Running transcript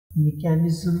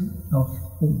Mechanism of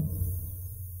hope.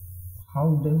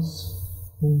 How does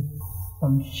hope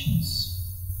functions?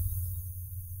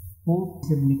 Hope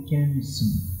is a mechanism,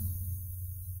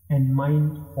 and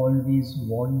mind always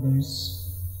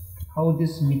wonders how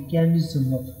this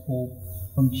mechanism of hope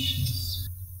functions,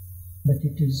 but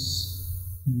it is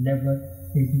never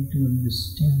able to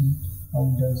understand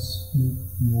how does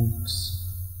hope works.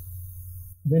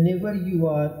 Whenever you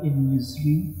are in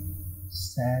misery,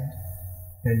 sad,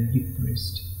 and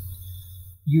depressed,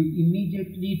 you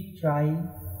immediately try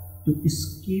to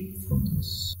escape from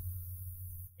this,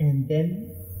 and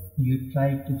then you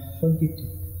try to forget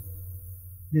it.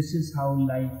 This is how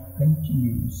life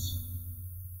continues,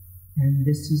 and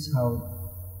this is how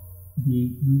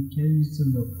the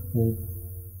mechanism of hope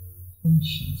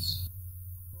functions.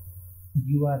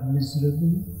 You are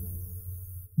miserable,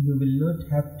 you will not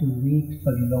have to wait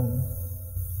for long.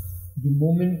 The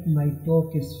moment my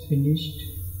talk is finished,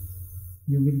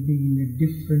 you will be in a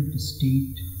different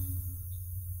state.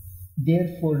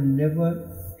 Therefore,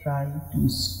 never try to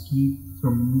escape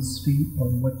from misery or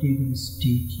whatever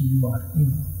state you are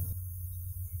in.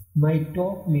 My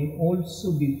talk may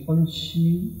also be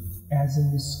functioning as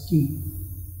an escape.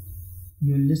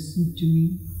 You listen to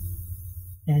me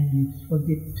and you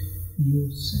forget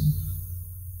yourself.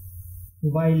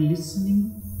 While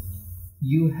listening,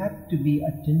 you have to be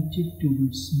attentive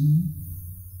towards me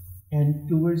and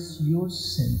towards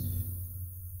yourself.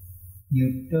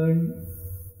 You turn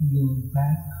your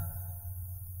back.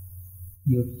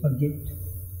 You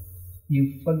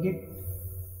forget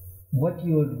what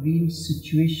your real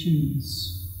situation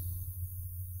is.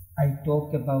 I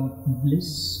talk about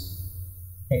bliss,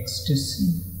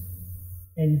 ecstasy,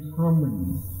 and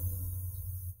harmony.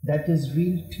 That is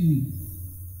real to me,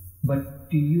 but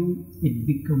to you it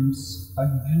becomes a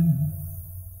dream.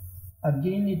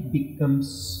 Again it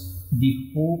becomes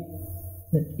the hope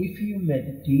that if you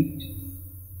meditate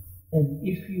and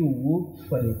if you work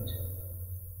for it,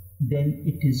 then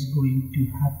it is going to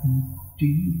happen to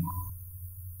you.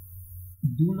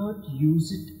 Do not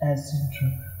use it as a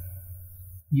drug.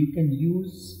 You can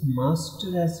use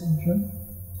master as a drug,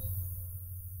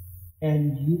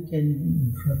 and you can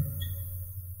be drugged.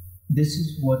 This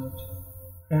is what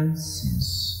trance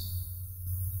is.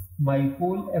 My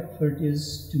whole effort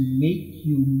is to make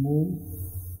you more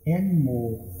and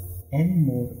more and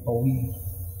more aware.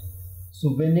 So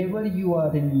whenever you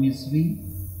are in misery,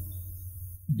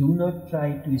 do not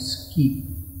try to escape.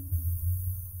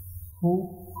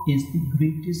 Hope is the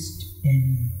greatest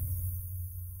enemy.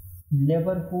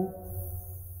 Never hope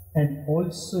and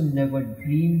also never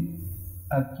dream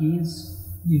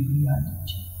against the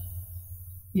reality.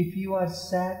 If you are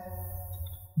sad,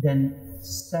 then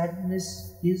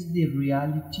sadness is the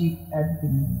reality at the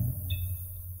moment.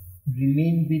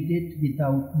 Remain with it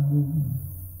without moving.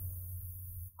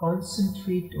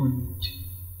 Concentrate on it,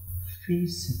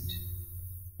 face it,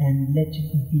 and let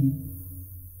it be.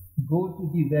 Go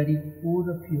to the very core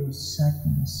of your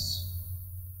sadness.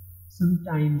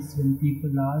 Sometimes when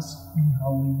people ask me,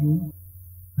 how are you?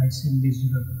 I say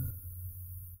miserable.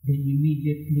 They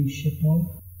immediately shut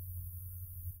off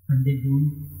and they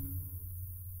don't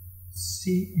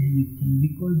say anything,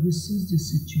 because this is the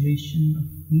situation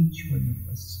of each one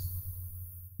of us.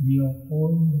 We are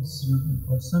all miserable.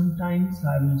 Or sometimes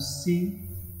I will say,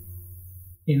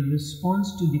 in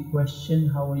response to the question,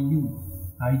 how are you?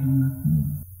 I do not know.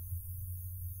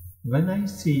 When I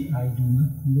say I do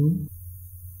not know,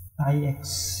 I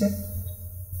accept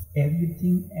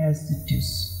everything as it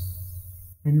is.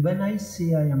 And when I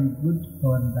say I am good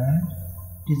or bad,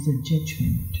 it is a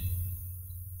judgment.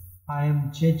 I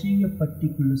am judging a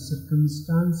particular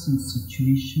circumstance and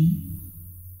situation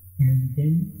and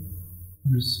then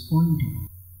responding.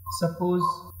 Suppose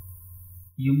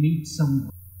you meet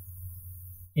someone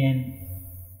and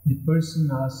the person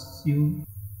asks you,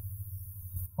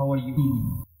 how are you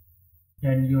feeling?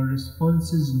 And your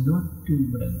response is not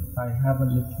too well. I have a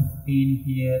little pain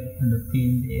here and a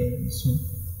pain there, and so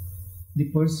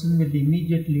the person will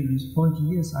immediately respond,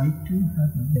 yes, I too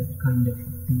have that kind of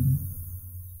a pain.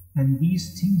 And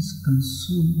these things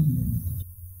consume one another.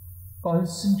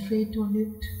 Concentrate on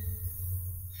it,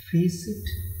 face it,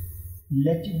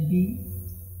 let it be,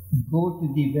 go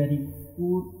to the very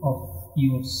core of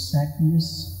your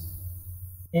sadness,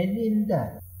 and in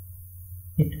that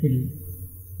it will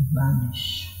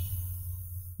vanish.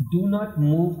 Do not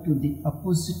move to the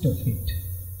opposite of it.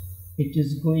 It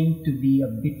is going to be a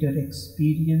bitter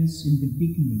experience in the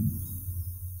beginning.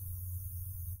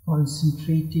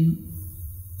 Concentrating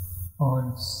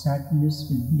on sadness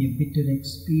will be a bitter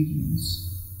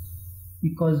experience,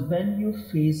 because when you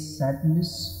face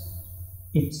sadness,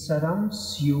 It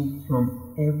surrounds you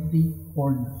from every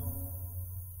corner.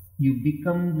 You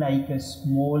become like a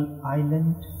small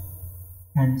island,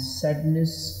 and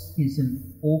sadness is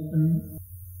an open,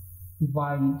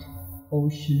 wide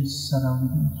ocean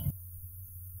surrounding you.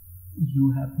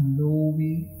 You have no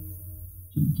way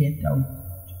to get out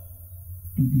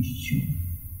to the shore.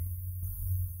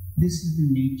 This is the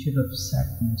nature of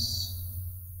sadness.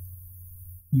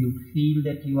 You feel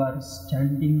that you are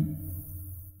standing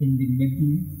in the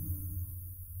middle,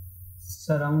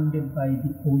 surrounded by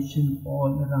the ocean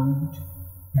all around,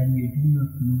 and you do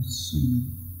not know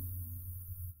swimming.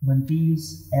 One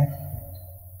feels effort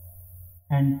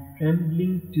and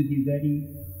trembling to the very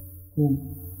core.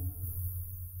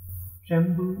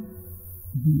 Tremble,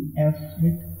 be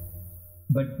afraid,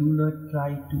 but do not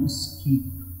try to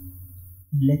escape.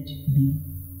 Let it be.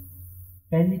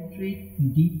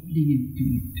 Penetrate deeply into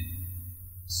it.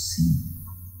 See,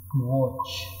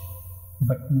 watch,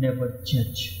 but never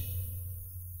judge.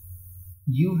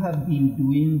 You have been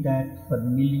doing that for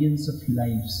millions of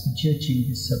lives, judging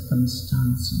the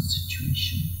circumstance and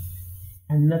situation,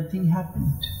 and nothing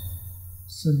happened.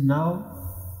 So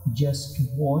now, just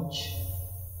watch,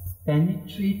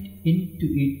 penetrate into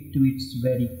it to its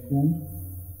very core.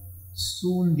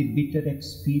 Soon the bitter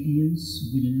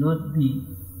experience will not be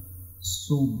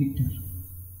so bitter.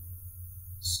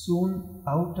 Soon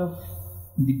out of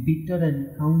the bitter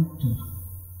encounter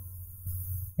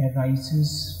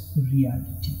arises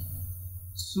reality.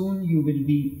 Soon you will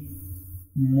be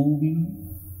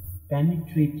moving,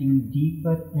 penetrating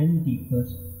deeper and deeper,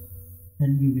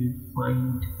 and you will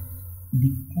find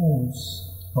the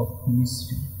cause of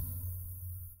misery.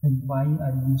 And why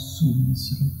are you so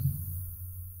miserable?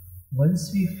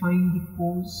 Once we find the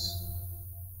cause,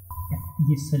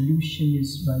 the solution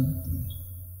is right there.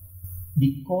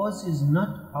 The cause is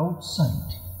not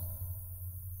outside.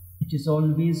 It is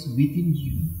always within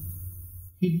you,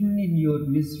 hidden in your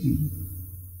misery.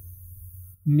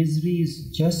 Misery is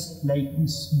just like the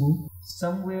smoke.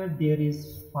 Somewhere there is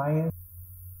fire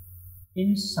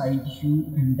inside you,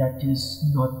 and that is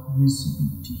not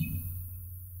visible to you.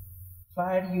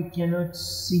 Fire you cannot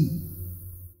see,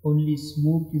 only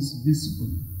smoke is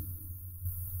visible.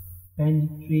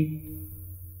 Penetrate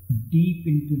deep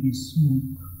into the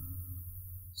smoke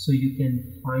so you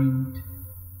can find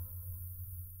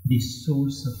the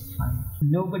source of fire.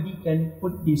 Nobody can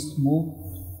put the smoke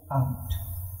out,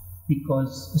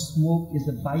 because the smoke is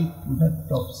a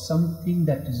byproduct of something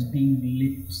that is being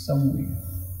lit somewhere.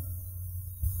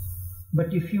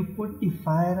 But if you put the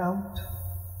fire out,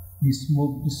 the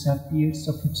smoke disappears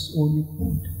of its own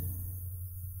accord.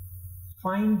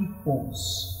 Find the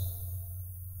cause,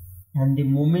 and the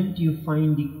moment you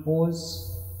find the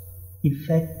cause,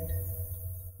 effect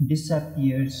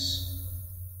disappears,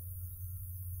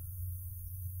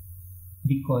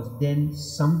 because then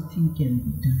something can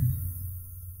be done.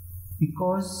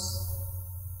 Because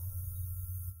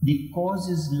the cause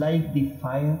is like the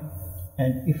fire,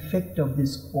 and effect of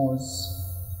this cause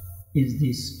is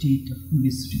the state of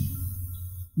misery.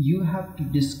 You have to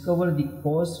discover the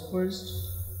cause first,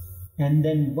 and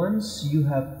then once you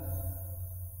have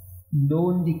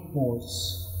known the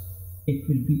cause, it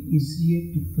will be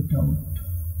easier to put out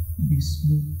the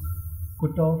smoke,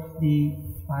 put off the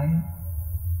fire.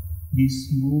 The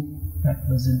smoke that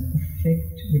was an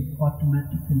effect will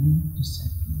automatically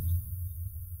disappear.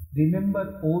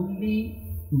 Remember,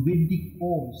 only with the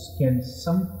cause can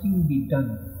something be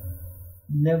done,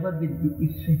 never with the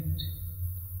effect.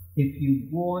 If you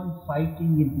go on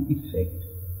fighting with the effect,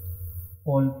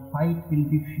 all fight will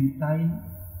be futile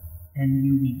and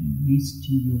you will be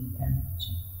wasting your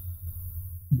energy.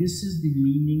 This is the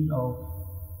meaning of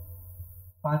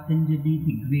Patanjali,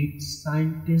 the great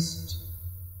scientist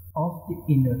of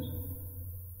the inner.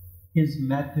 His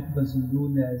method was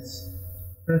known as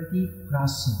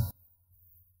Pratiprasav.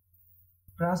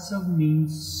 Prasav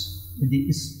means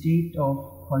the state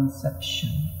of conception.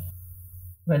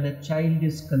 When a child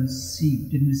is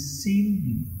conceived, in the same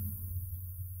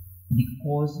way, the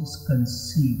cause is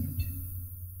conceived,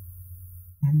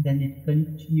 and then it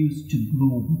continues to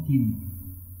grow within.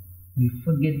 We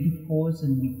forget the cause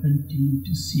and we continue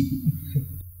to see the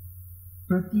effect.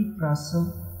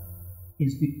 Pratiprasav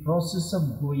is the process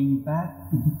of going back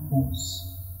to the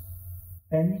cause.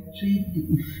 Penetrate the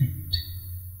effect.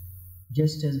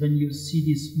 Just as when you see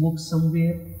the smoke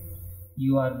somewhere,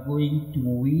 you are going to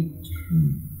wade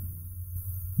through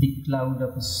the cloud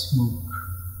of smoke.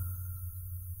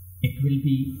 It will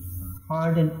be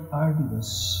hard and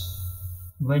arduous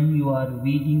when you are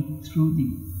wading through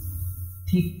the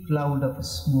thick cloud of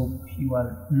smoke.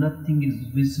 Nothing is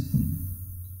visible.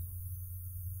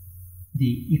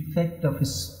 The effect of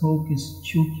smoke is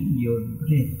choking your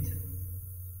breath.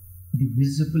 The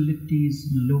visibility is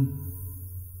low,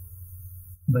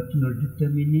 but your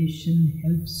determination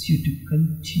helps you to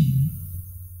continue,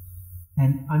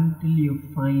 and until you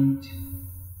find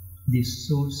the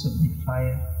source of the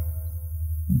fire,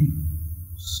 the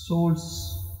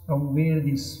source from where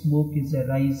the smoke is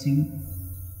arising,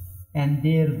 and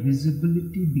their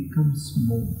visibility becomes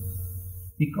more.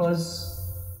 Because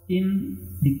in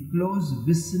the close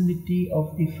vicinity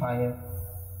of the fire,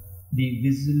 the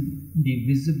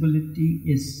visibility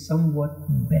is somewhat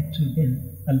better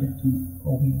than a little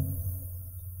away.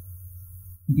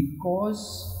 The cause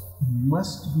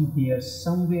must be there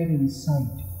somewhere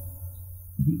inside.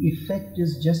 The effect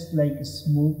is just like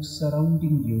smoke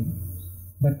surrounding you,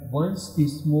 but once the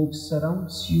smoke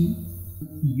surrounds you,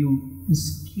 you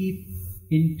escape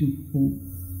into hope.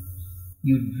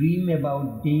 You dream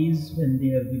about days when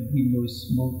there will be no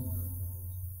smoke.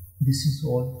 This is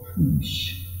all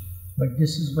foolish. But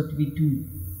this is what we do,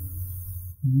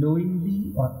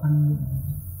 knowingly or unknowingly.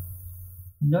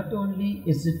 Not only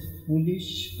is it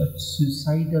foolish, but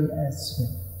suicidal as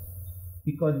well,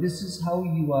 because this is how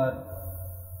you are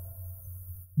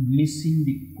missing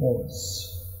the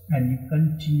cause and you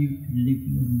continue to live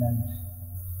your life.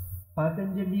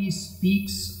 Patanjali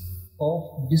speaks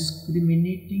of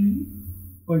discriminating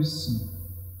person.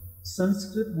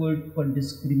 Sanskrit word for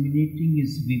discriminating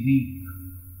is vivek,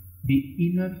 the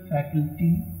inner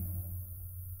faculty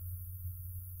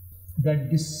that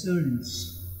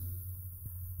discerns.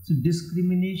 So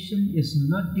discrimination is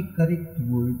not the correct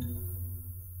word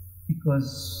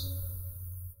because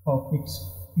of its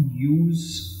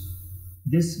use.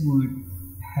 This word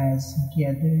has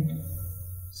gathered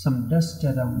some dust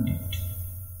around it.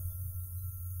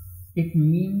 It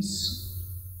means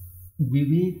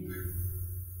vivek,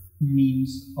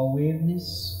 means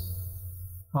awareness,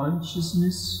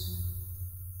 consciousness,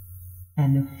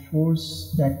 and a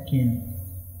force that can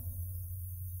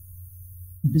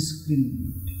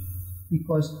discriminate.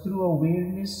 Because through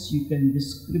awareness you can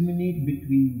discriminate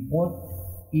between what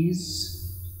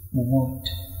is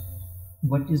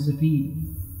what is real,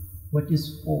 what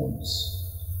is false,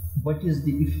 what is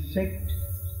the effect,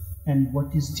 and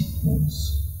what is the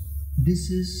cause. This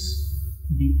is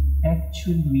the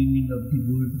actual meaning of the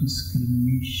word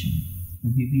discrimination,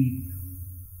 vivek.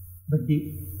 But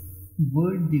the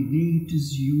word, the way it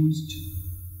is used,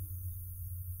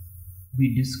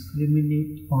 we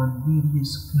discriminate on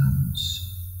various grounds.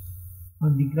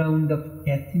 On the ground of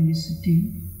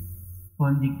ethnicity,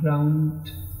 on the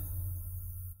ground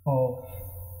of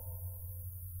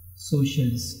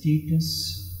social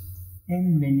status,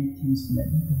 and many things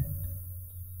like that.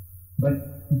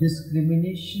 But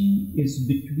discrimination is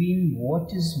between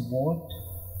what is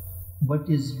what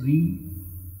is real,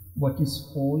 what is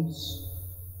false,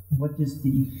 what is the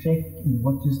effect, and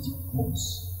what is the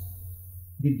cause.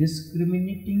 The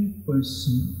discriminating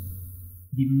person,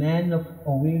 the man of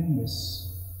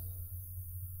awareness,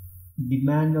 the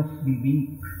man of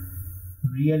vivek,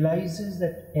 realizes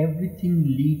that everything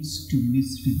leads to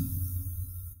misery.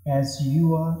 As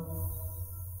you are,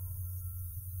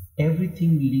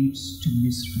 everything leads to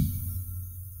misery.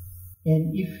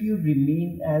 And if you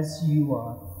remain as you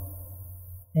are,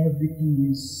 everything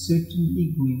is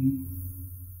certainly going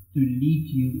to lead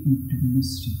you into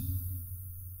misery.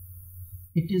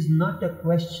 It is not a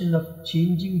question of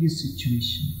changing the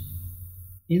situation.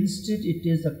 Instead, it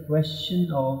is a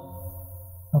question of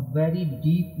a very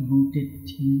deep-rooted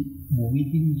thing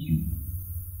within you.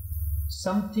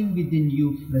 Something within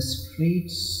you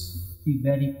frustrates the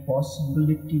very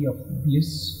possibility of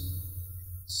bliss.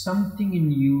 Something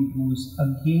in you goes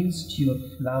against your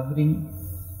flowering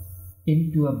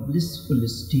into a blissful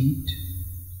state.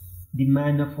 The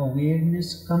man of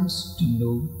awareness comes to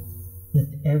know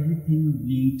that everything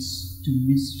leads to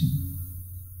misery,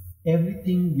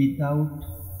 everything without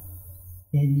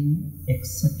any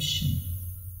exception.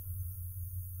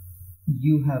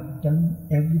 You have done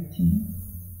everything,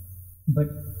 but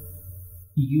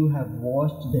you have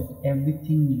watched that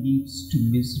everything leads to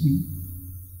misery.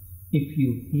 If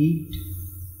you hate,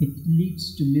 it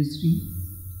leads to misery,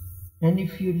 and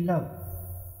if you love,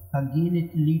 again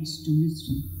it leads to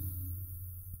misery.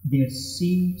 There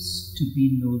seems to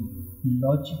be no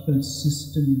logical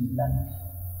system in life.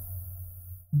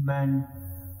 Man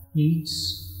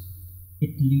hates,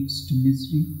 it leads to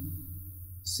misery.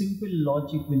 Simple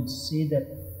logic will say that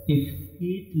if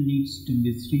hate leads to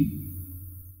misery,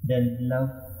 then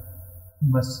love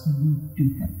must lead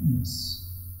to happiness.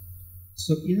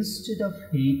 So instead of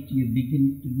hate, you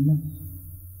begin to love,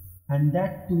 and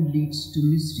that too leads to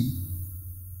misery.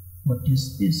 What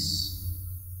is this?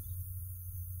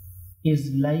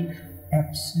 Is life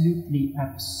absolutely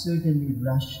absurd and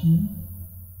irrational?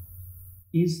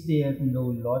 Is there no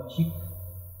logic?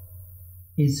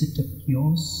 Is it a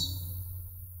chaos?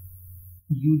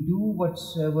 You do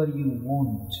whatsoever you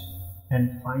want,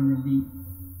 and finally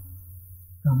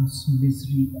comes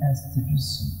misery as the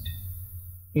result.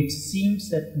 It seems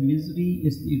that misery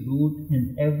is the road,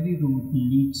 and every road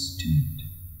leads to it.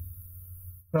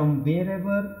 From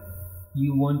wherever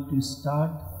you want to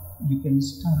start, you can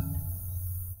start.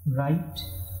 Right,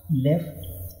 left,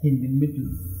 in the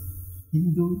middle.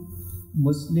 Hindu,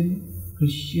 Muslim,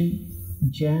 Christian,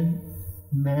 Jain,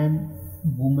 man,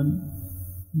 woman,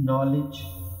 knowledge,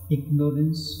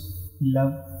 ignorance,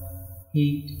 love,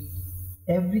 hate,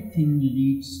 everything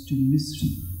leads to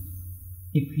misery.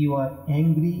 If you are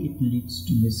angry, it leads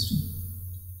to misery.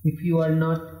 If you are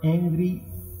not angry,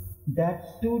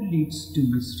 that too leads to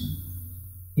misery.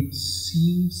 It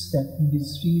seems that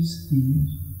misery is there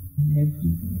and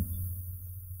everywhere.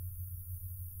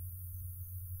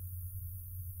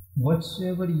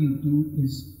 Whatsoever you do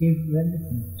is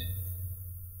irrelevant.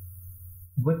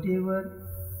 Whatever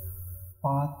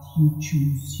path you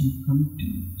choose, you come to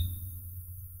it.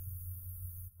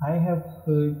 I have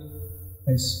heard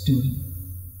a story,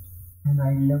 and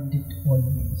I loved it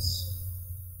always.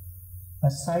 A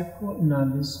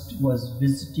psychoanalyst was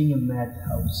visiting a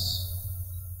madhouse.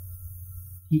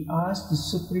 He asked the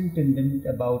superintendent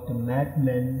about a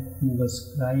madman who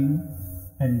was crying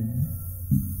and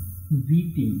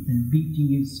weeping and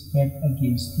beating his head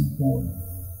against the wall.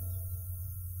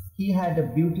 He had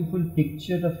a beautiful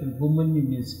picture of a woman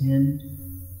in his hand.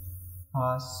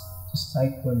 Asked the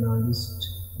psychoanalyst,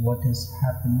 what has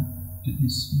happened to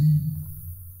this man?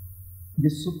 The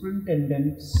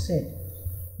superintendent said,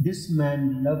 this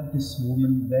man loved this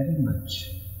woman very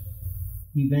much.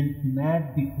 He went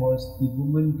mad because the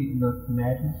woman did not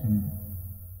marry him.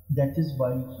 That is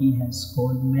why he has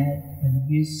gone mad, and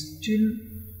he still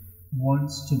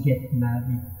wants to get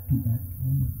married to that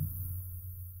woman.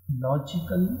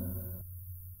 Logical,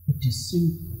 it is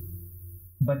simple.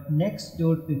 But next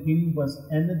door to him was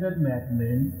another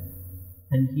madman,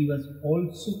 and he was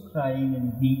also crying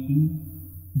and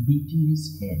beating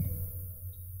his head.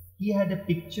 He had a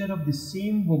picture of the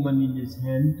same woman in his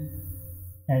hand,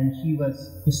 and he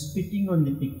was spitting on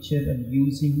the picture and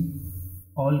using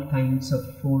all kinds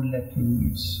of four-letter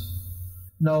words.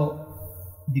 Now,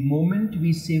 the moment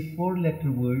we say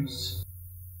four-letter words,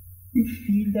 we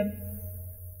feel that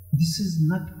this is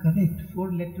not correct.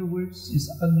 Four-letter words is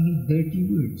ugly, dirty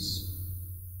words.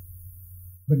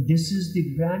 But this is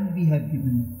the brand we have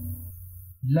given.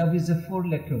 Love is a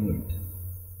four-letter word.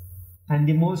 And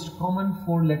the most common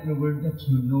four-letter word that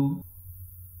you know,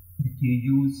 that you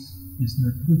use is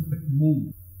not good, but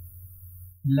move.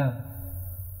 Love.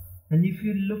 And if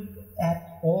you look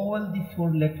at all the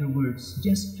four-letter words,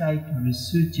 just try to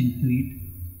research into it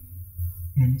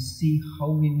and see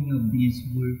how many of these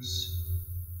words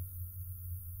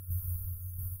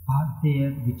are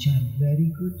there which are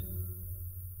very good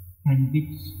and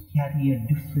which carry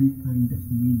a different kind of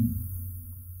meaning.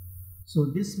 So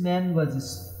this man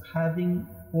was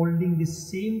holding the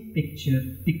same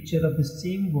picture of the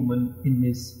same woman in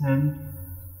his hand.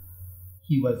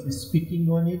 He was spitting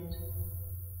on it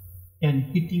and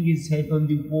hitting his head on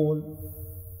the wall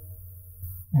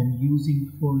and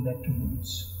using four-letter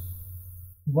words.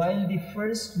 While the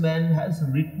first man has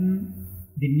written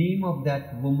the name of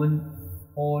that woman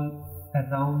all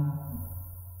around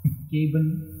the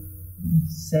cabin,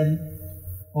 cell,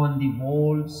 on the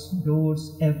walls,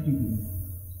 doors, everywhere.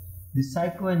 The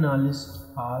psychoanalyst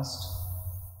asked,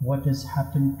 what has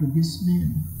happened to this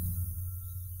man?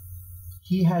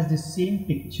 He has the same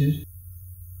picture,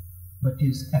 but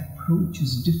his approach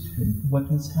is different. What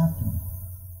has happened?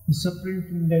 The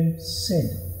superintendent said,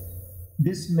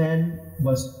 this man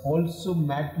was also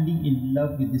madly in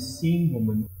love with the same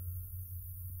woman,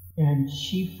 and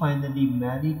she finally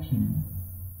married him.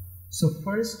 So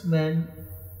first man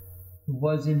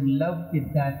was in love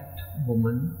with that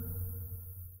woman,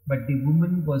 but the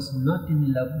woman was not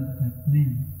in love with that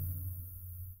man.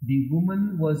 The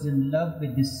woman was in love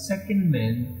with the second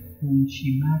man whom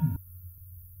she married.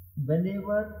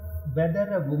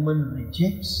 Whether a woman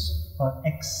rejects or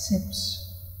accepts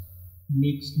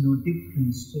makes no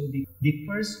difference. So the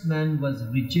first man was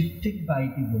rejected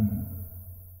by the woman,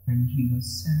 and he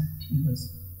was sad, he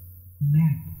was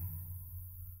mad.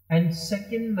 And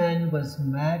second man was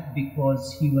mad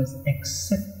because he was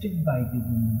accepted by the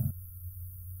woman.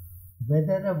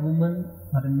 Whether a woman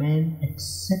or a man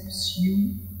accepts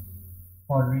you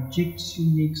or rejects you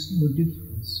makes no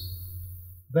difference.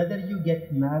 Whether you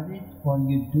get married or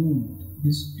you don't,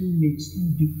 this too makes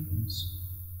no difference.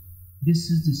 This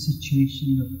is the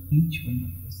situation of each one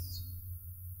of us.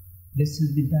 This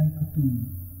is the dichotomy.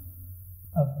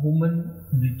 A woman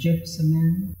rejects a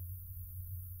man,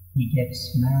 he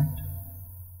gets mad.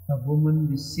 A woman,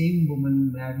 the same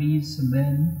woman, marries a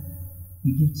man,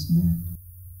 he gets mad.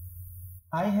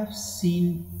 I have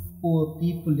seen poor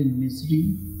people in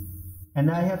misery, and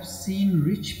I have seen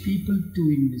rich people too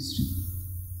in misery.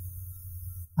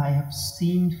 I have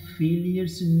seen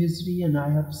failures in misery, and I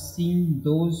have seen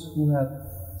those who have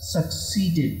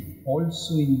succeeded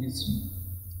also in misery.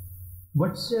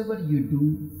 Whatsoever you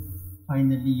do,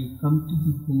 finally you come to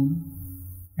the goal,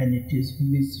 and it is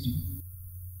misery.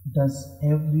 Does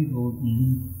every road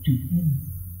lead to hell?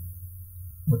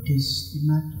 What is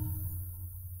the matter?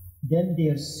 Then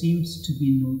there seems to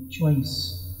be no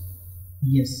choice.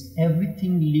 Yes,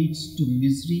 everything leads to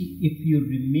misery if you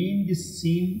remain the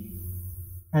same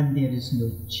and there is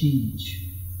no change.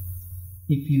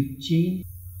 If you change,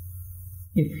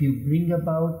 if you bring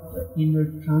about the inner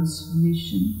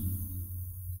transformation,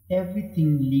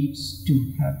 everything leads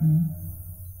to heaven,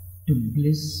 to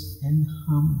bliss and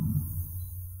harmony.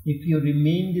 If you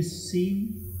remain the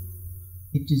same,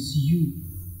 it is you,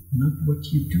 not what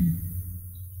you do.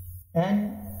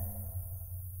 And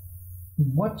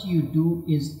what you do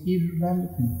is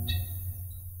irrelevant.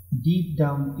 Deep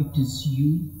down it is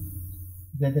you.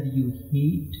 Whether you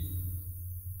hate,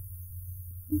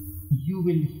 you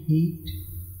will hate,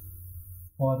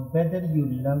 or whether you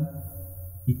love,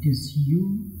 it is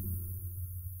you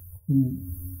who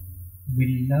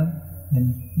will love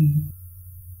and hate.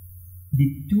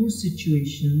 The two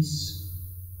situations,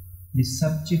 the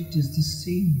subject is the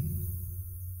same.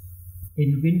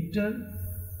 In winter,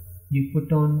 you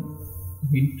put on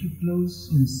winter clothes.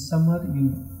 In summer,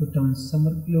 you put on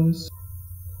summer clothes.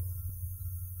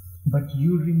 But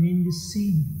you remain the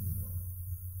same.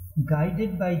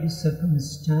 Guided by the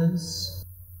circumstance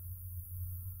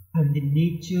and the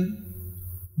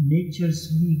nature's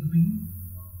vagary,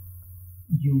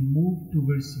 you move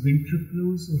towards winter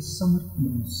clothes or summer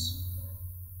clothes.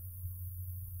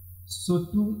 So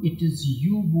too it is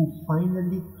you who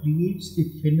finally creates the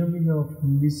phenomena of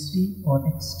misery or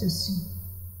ecstasy,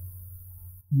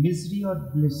 misery or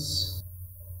bliss,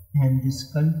 and this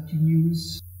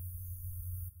continues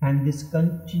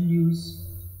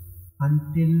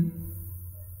until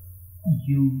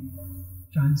you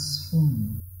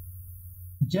transform.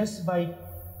 Just by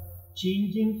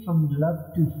changing from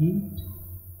love to hate,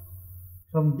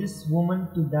 from this woman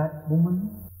to that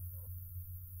woman,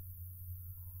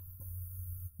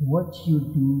 what you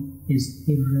do is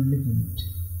irrelevant.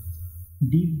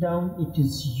 Deep down it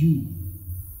is you.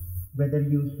 Whether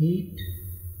you hate,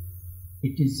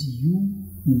 it is you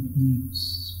who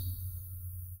hates.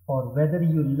 Or whether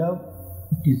you love,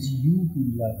 it is you who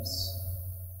loves.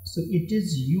 So it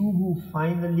is you who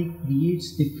finally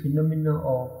creates the phenomena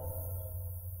of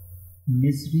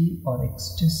misery or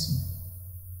ecstasy,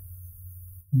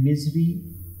 misery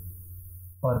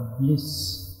or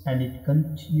bliss, and it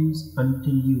continues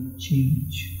until you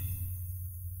change.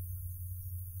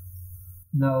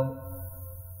 Now,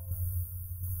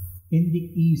 in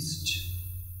the East,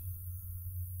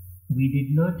 we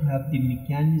did not have the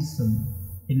mechanism.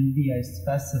 India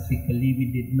specifically, we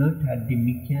did not have the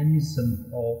mechanism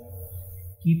of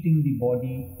keeping the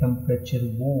body temperature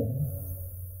warm.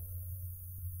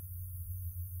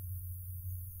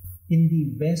 In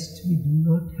the West, we do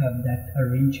not have that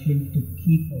arrangement to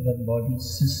keep our body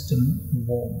system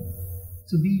warm.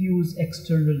 So we use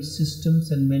external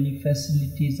systems, and many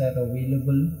facilities are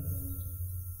available.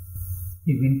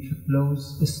 The winter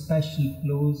clothes, special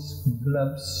clothes,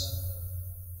 gloves,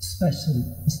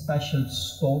 special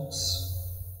socks,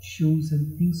 shoes,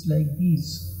 and things like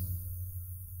these.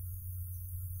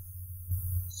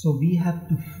 So we have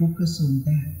to focus on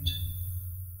that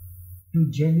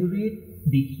to generate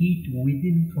the heat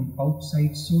within from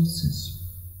outside sources.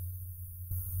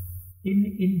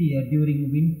 In India,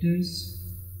 during winters,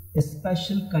 a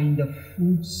special kind of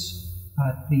foods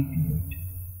are prepared.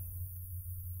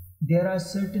 There are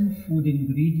certain food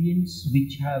ingredients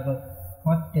which have a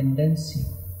hot tendency.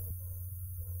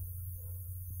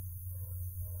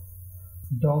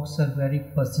 Dogs are very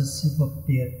possessive of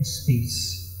their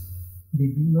space. They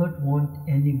do not want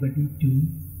anybody to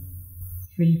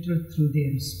filter through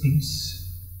their space.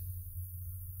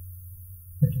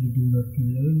 But we do not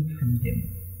learn from them.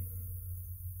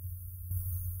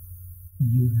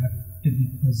 You have to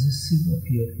be possessive of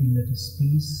your inner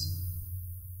space,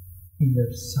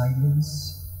 inner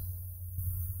silence.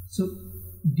 So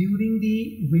during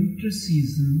the winter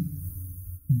season,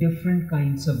 different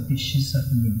kinds of dishes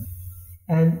are made.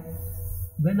 And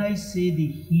when I say the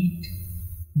heat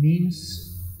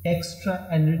means extra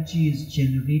energy is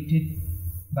generated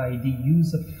by the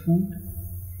use of food.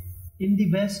 In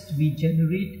the West, we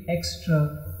generate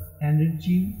extra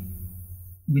energy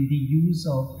with the use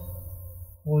of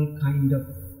all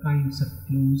kinds of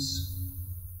clothes.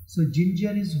 So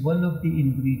ginger is one of the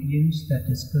ingredients that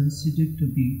is considered to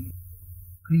be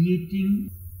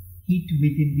creating heat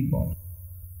within the body.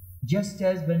 Just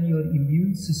as when your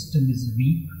immune system is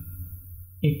weak,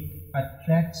 it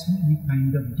attracts many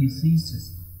kinds of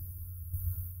diseases.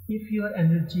 If your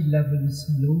energy level is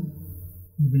low,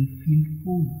 you will feel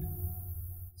cold.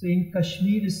 So in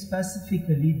Kashmir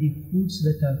specifically, the foods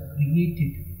that are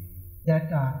created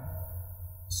that are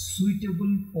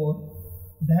suitable for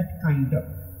that kind of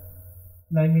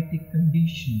climatic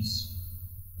conditions.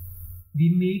 We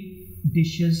make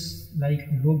dishes like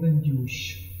Rogan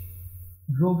Josh.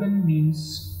 Rogan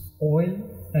means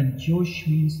oil and Josh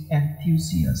means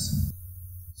enthusiasm.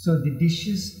 So the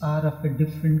dishes are of a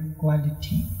different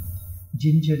quality.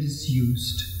 Ginger is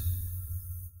used.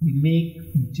 We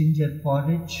make ginger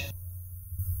porridge.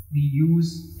 We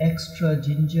use extra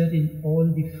ginger in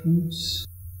all the foods.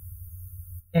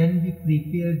 And we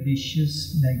prepare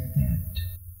dishes like that.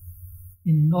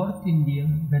 In North India,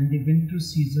 when the winter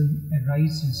season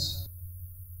arises,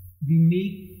 we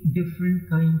make different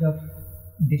kind of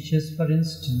dishes. For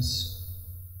instance,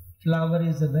 flour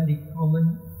is a very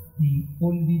common, the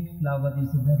whole wheat flour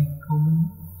is a very common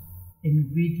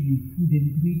ingredient, food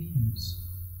ingredients.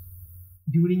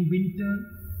 During winter,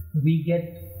 we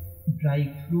get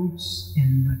dry fruits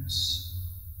and nuts.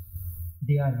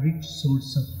 They are rich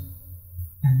source of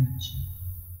energy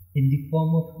in the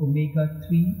form of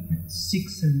omega-3,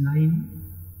 6 and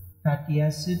 9 fatty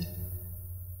acid,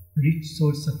 rich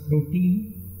source of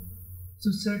protein.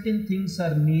 So certain things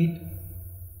are made.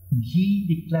 Ghee,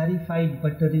 the clarified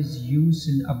butter, is used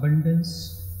in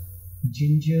abundance.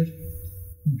 Ginger,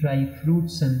 dry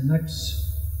fruits and nuts.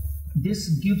 This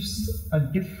gives a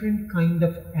different kind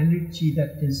of energy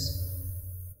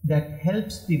that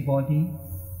helps the body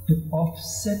to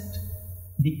offset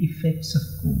the effects of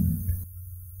cold.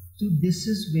 So this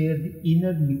is where the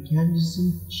inner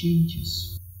mechanism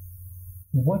changes.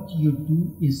 What you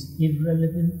do is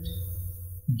irrelevant.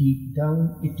 Deep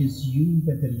down it is you,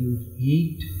 whether you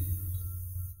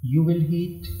will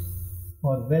hate,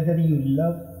 or whether you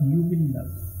love, you will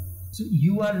love. So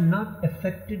you are not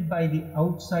affected by the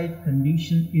outside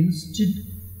condition. Instead,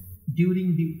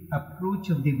 during the approach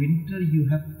of the winter, you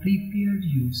have prepared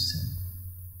yourself.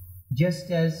 Just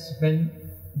as when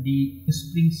the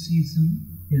spring season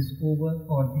is over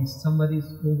or the summer is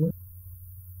over,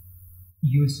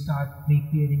 you start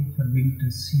preparing for winter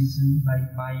season by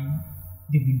buying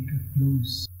the winter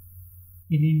clothes.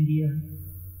 In India,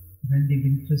 when the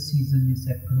winter season is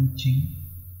approaching,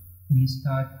 we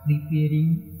start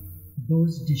preparing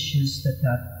those dishes that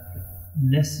are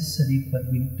necessary for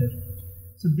winter.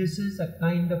 So this is a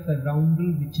kind of a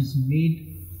roundel which is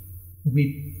made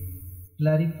with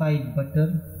clarified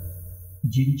butter,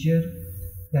 ginger,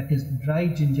 that is dry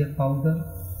ginger powder,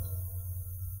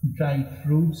 dry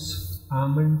fruits,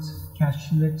 almonds,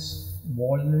 cashew nuts,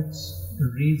 walnuts,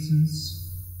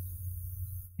 raisins,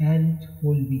 and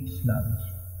whole wheat flour.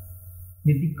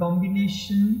 With the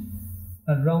combination,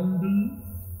 a roundel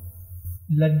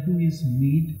laddu is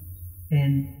made,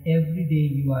 and every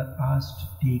day you are asked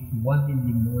to take one in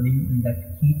the morning, and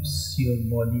that keeps your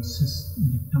body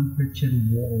the temperature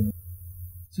warm.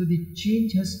 So the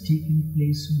change has taken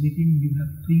place within. You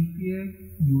have prepared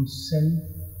yourself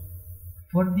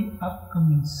for the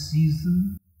upcoming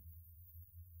season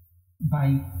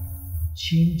by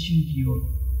changing your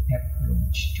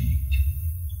approach to it.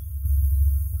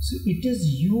 So it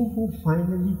is you who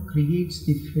finally creates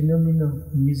the phenomenon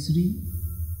of misery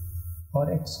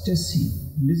or ecstasy,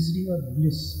 misery or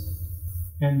bliss,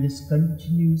 and this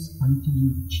continues until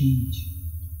you change.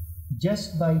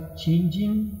 Just by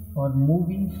changing or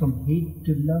moving from hate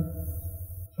to love,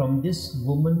 from this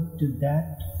woman to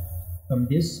that, from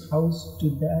this house to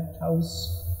that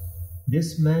house,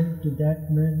 this man to that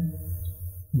man,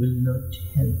 will not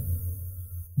help.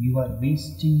 You are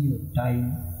wasting your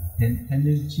time and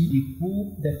energy. We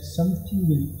hope that something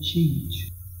will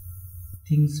change.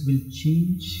 Things will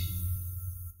change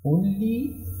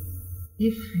only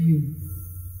if you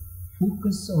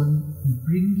focus on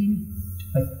bringing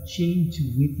a change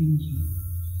within you.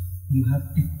 You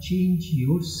have to change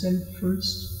yourself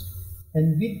first,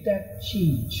 and with that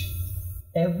change,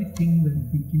 everything will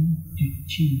begin to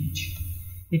change.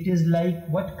 It is like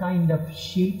what kind of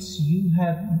shades you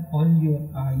have on your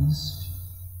eyes.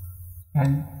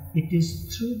 And it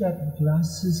is through that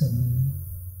glasses alone,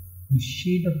 the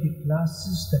shade of the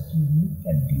glasses, that you look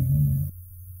at the world.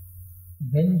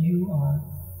 When you are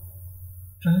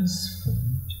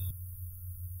transformed,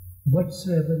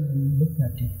 whatsoever you look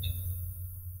at it,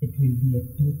 it will be a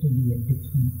totally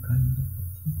different kind of a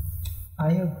thing.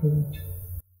 I have heard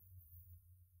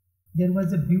there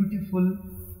was a beautiful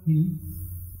hill,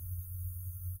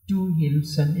 two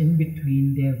hills, and in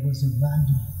between there was a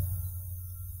valley,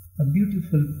 a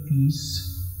beautiful piece.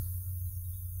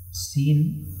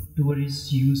 Seen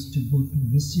tourists used to go to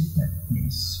visit that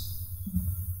place.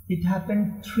 It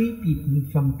happened 3 people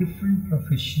from different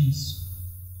professions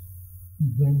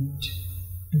went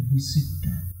to visit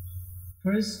that.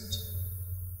 First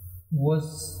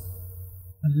was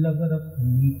a lover of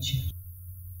nature.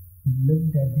 He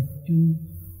looked at the 2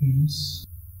 hills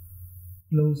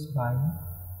close by,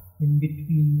 in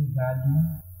between a valley,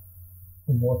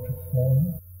 a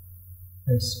waterfall,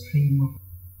 a stream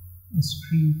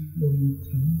flowing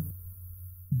through,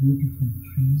 beautiful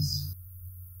trees.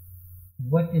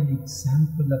 What an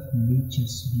example of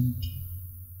nature's beauty.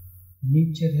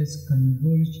 Nature has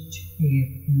converged here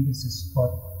in this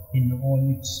spot in all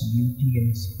its beauty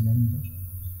and splendor,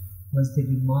 was the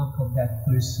remark of that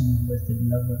person who was the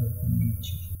lover of the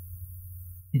nature.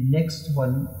 The next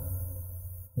one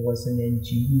was an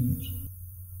engineer.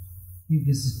 He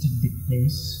visited the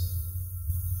place.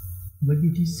 What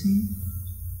did he say?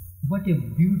 What a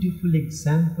beautiful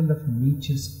example of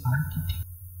nature's architect.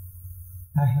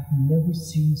 I have never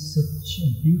seen such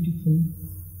a beautiful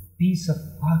piece of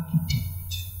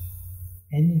architect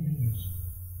anywhere.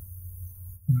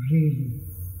 Really,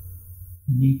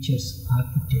 nature's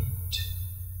architect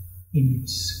in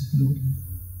its glory.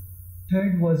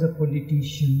 Third was a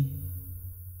politician.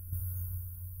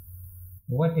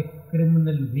 What a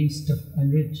criminal waste of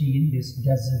energy in this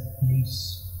desert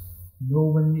place. No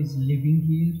one is living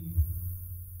here.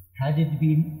 Had it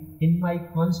been in my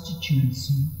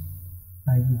constituency,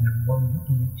 I would have won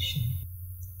the election.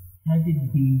 Had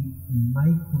it been in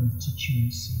my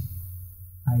constituency,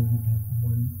 I would have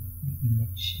won the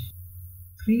election.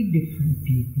 3 different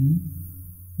people,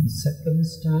 the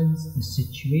circumstance, the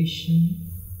situation,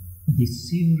 the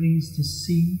scenery is the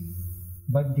same,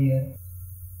 but their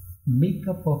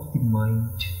makeup of the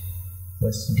mind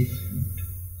was different.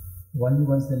 One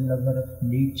was the lover of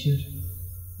nature,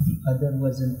 the other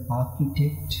was an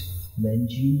architect, an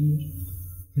engineer,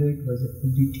 third was a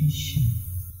politician,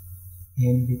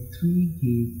 and the 3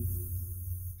 gave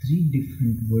 3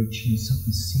 different versions of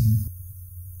the same.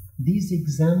 These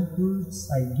examples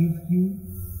I give you,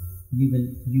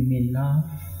 you may laugh,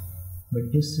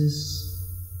 but this is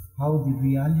how the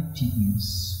reality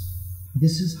is.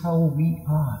 This is how we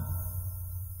are.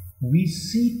 We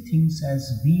see things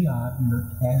as we are,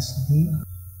 not as they are.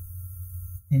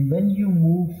 And when you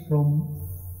move from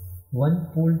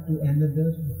one pole to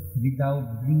another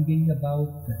without bringing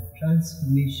about the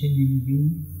transformation in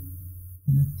you,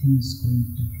 nothing is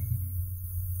going to happen.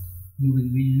 You will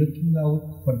be looking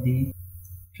out for the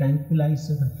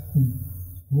tranquilizer of hope.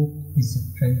 Hope is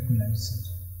a tranquilizer.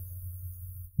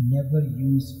 Never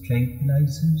use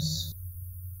tranquilizers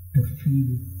to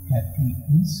feel happy.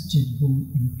 Instead, go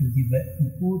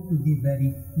to the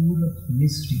very core of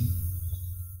misery.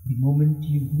 The moment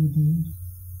you go there,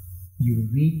 you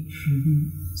wait through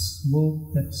the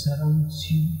smoke that surrounds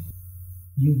you.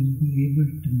 You will be able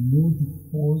to know the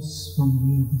cause from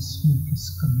where the smoke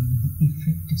is coming, the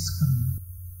effect is coming.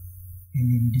 And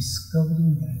in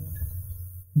discovering that,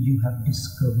 you have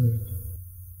discovered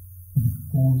the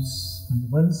cause. And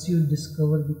once you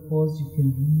discover the cause, you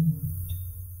can remove it.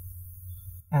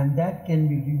 And that can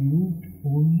be removed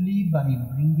only by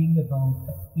bringing about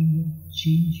the inner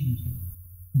change in you.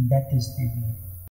 And that is the way.